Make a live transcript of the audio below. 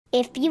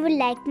If you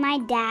like my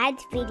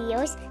dad's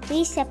videos,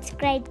 please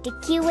subscribe to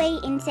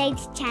QA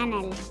Insights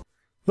channel.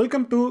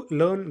 Welcome to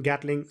Learn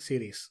Gatling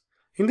series.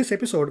 In this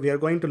episode, we are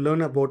going to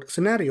learn about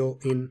scenario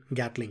in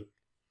Gatling.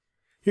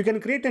 You can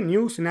create a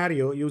new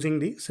scenario using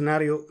the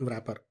scenario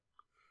wrapper.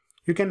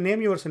 You can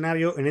name your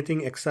scenario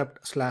anything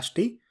except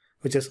 /t,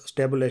 which is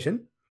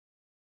tabulation.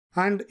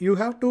 And you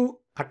have to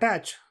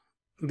attach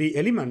the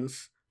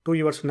elements to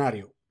your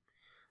scenario.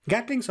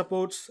 Gatling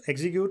supports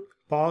execute,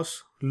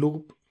 pause,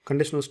 loop,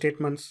 conditional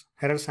statements,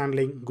 errors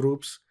handling,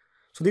 groups.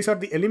 So these are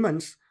the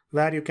elements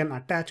where you can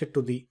attach it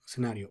to the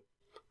scenario.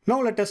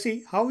 Now let us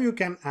see how you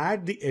can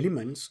add the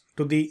elements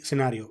to the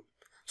scenario.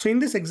 So in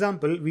this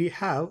example, we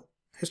have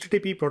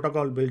HTTP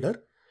protocol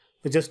builder,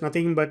 which is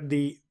nothing but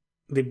the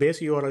base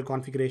URL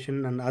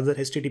configuration and other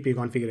HTTP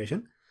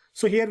configuration.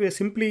 So here we are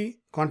simply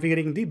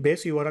configuring the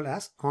base URL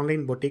as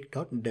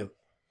onlineboutique.dev.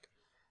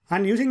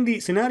 And using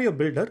the scenario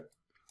builder,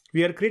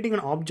 we are creating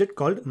an object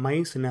called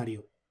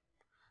myScenario.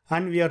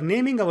 And we are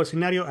naming our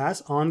scenario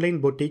as online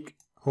boutique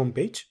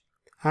homepage.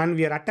 And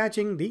we are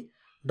attaching the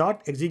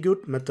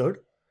 .execute method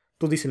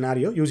to the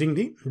scenario using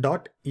the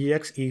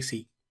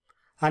 .exec.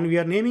 And we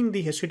are naming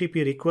the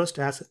HTTP request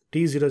as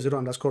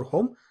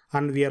t00_home,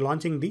 and we are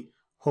launching the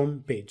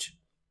home page.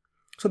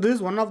 So this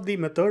is one of the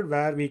method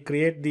where we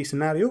create the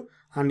scenario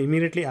and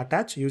immediately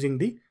attach using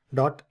the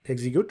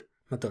 .execute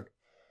method.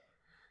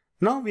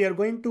 Now we are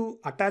going to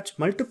attach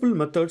multiple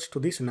methods to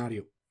the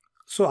scenario.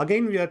 So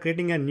again, we are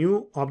creating a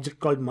new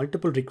object called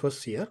multiple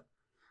requests here,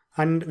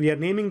 and we are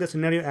naming the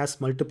scenario as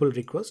multiple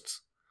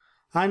requests,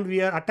 and we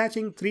are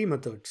attaching three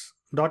methods: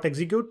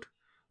 .execute,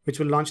 which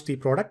will launch the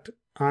product,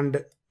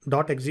 and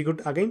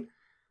 .execute again,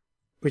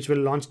 which will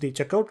launch the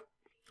checkout,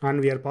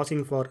 and we are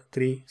pausing for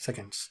 3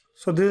 seconds.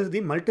 So this is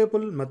the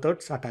multiple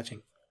methods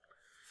attaching.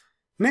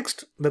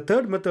 Next, the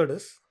third method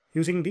is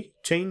using the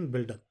chain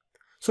builder.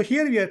 So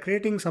here we are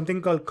creating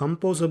something called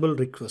composable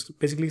request,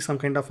 basically some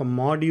kind of a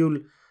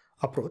module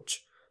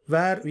approach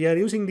where we are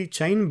using the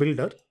chain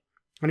builder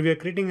and we are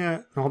creating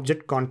an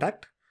object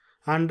contact,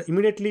 and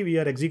immediately we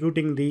are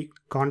executing the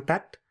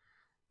contact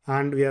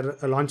and we are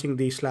launching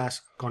the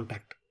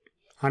 /contact,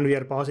 and we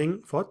are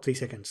pausing for 3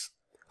 seconds.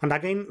 And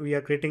again, we are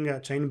creating a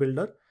chain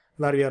builder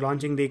where we are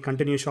launching the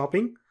continue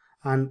shopping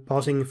and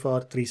pausing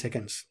for 3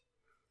 seconds.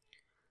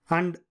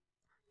 And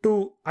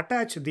to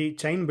attach the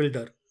chain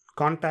builder,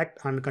 contact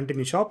and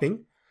continue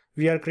shopping,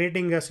 we are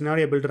creating a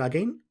scenario builder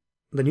again.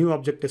 The new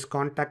object is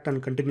contact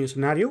and continue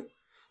scenario,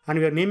 and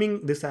we are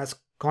naming this as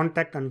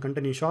contact and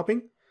continue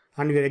shopping,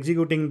 and we are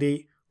executing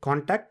the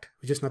contact,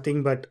 which is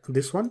nothing but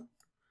this one,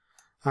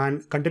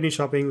 and continue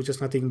shopping, which is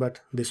nothing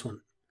but this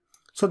one.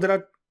 So there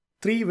are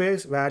three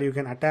ways where you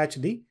can attach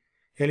the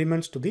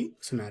elements to the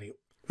scenario.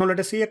 Now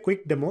let us see a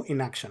quick demo in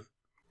action.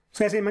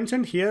 So as I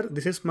mentioned here,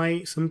 this is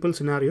my simple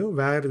scenario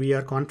where we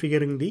are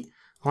configuring the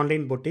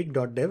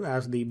onlineboutique.dev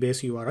as the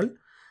base URL.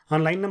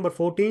 On line number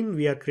 14,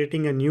 we are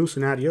creating a new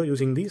scenario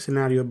using the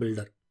scenario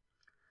builder.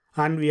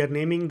 And we are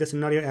naming the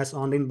scenario as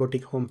online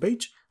boutique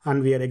homepage,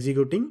 and we are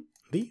executing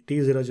the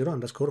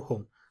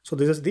t00_home. So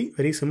this is the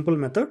very simple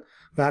method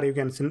where you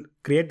can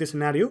create the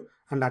scenario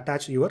and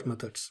attach your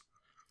methods.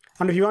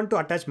 And if you want to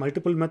attach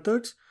multiple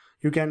methods,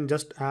 you can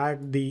just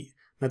add the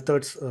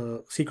methods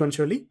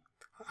sequentially,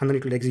 and then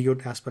it will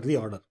execute as per the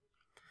order.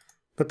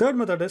 The third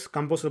method is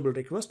composable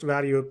request,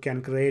 where you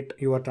can create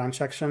your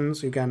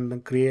transactions, you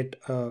can create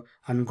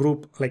and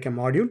group like a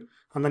module,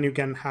 and then you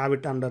can have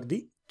it under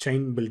the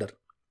chain builder.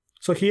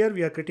 So here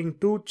we are creating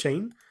two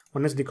chain.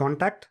 One is the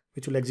contact,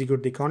 which will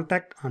execute the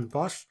contact and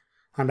pause,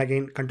 and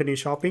again continue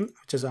shopping,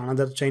 which is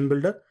another chain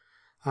builder,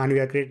 and we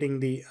are creating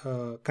the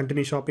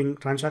continue shopping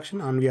transaction,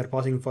 and we are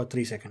pausing for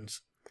 3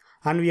 seconds.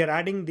 And we are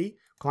adding the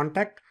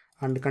contact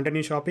and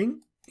continue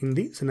shopping in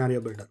the scenario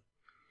builder.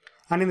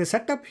 And in the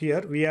setup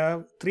here, we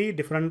have three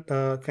different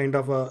kind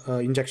of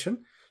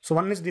injection. So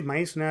one is the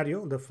my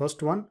scenario, the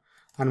first one,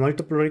 and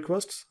multiple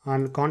requests,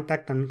 and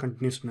contact and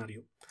continue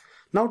scenario.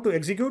 Now to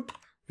execute,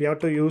 we have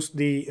to use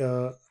the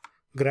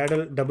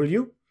Gradle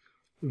W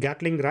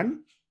Gatling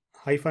run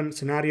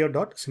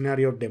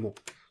 -scenario.scenario demo.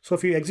 So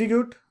if you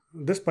execute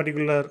this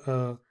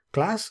particular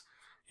class,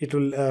 it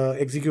will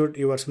execute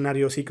your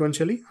scenario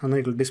sequentially, and then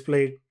it will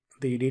display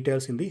the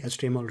details in the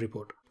HTML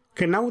report.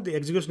 Okay, now the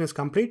execution is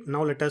complete.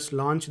 Now let us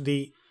launch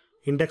the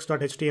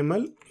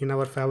index.html in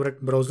our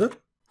favorite browser.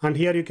 And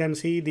here you can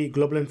see the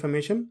global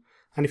information.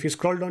 And if you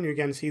scroll down, you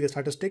can see the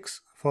statistics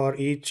for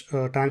each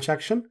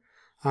transaction.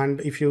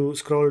 And if you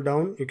scroll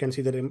down, you can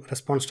see the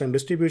response time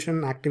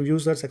distribution, active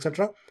users,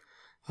 etc.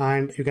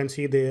 And you can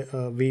see the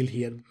wheel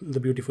here, the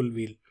beautiful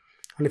wheel.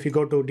 And if you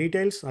go to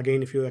details,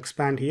 again, if you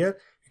expand here,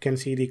 you can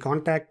see the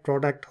contact,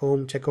 product,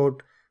 home,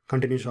 checkout,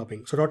 continue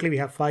shopping. So totally we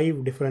have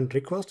 5 different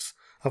requests.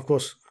 Of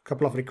course, a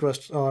couple of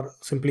requests are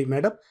simply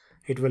made up.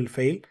 It will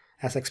fail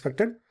as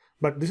expected.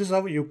 But this is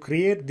how you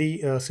create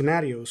the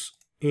scenarios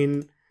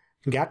in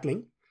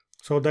Gatling,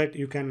 so that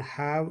you can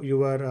have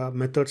your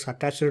methods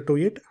attached to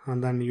it,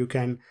 and then you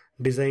can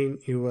design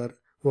your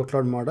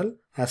workload model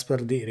as per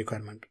the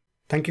requirement.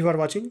 Thank you for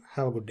watching.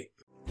 Have a good day.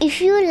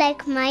 If you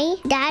like my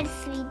dad's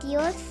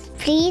videos,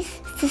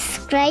 please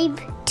subscribe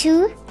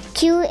to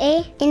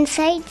QA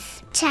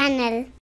Insights channel.